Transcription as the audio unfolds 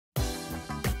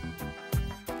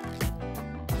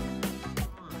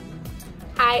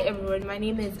Hi everyone, my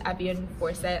name is Abiodun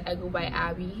Foresythe. I go by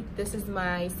Abby. This is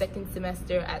my second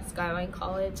semester at Skyline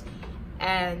College,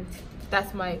 and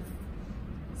that's my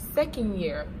second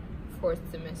year, fourth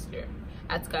semester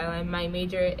at Skyline. My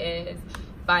major is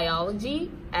biology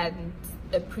and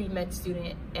a pre-med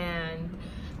student, and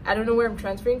I don't know where I'm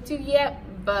transferring to yet,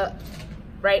 but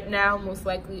right now most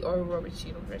likely Oral Roberts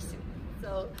University.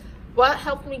 So what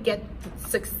helped me get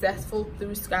successful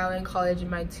through Skyline College in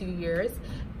my 2 years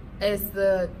is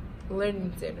the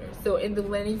Learning Center. So in the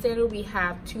Learning Center, we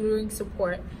have tutoring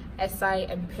support, SI,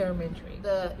 and peer mentoring.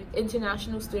 The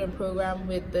international student program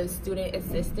with the student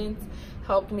assistants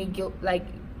helped me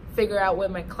figure out where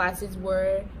my classes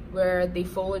were, where they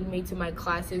followed me to my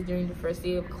classes during the first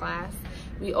day of class.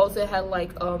 We also had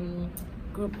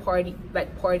group parties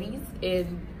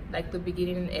in the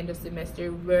beginning and end of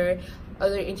semester where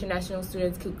other international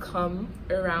students could come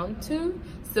around to.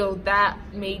 So that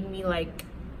made me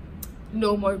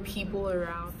know more people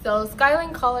around. So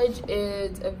Skyline College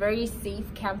is a very safe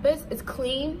campus. It's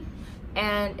clean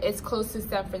and it's close to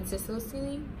San Francisco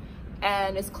City,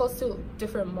 and it's close to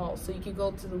different malls. So you can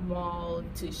go to the mall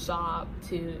to shop,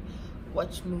 to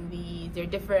watch movies. There are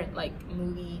different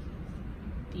movie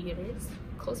theaters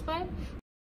close by.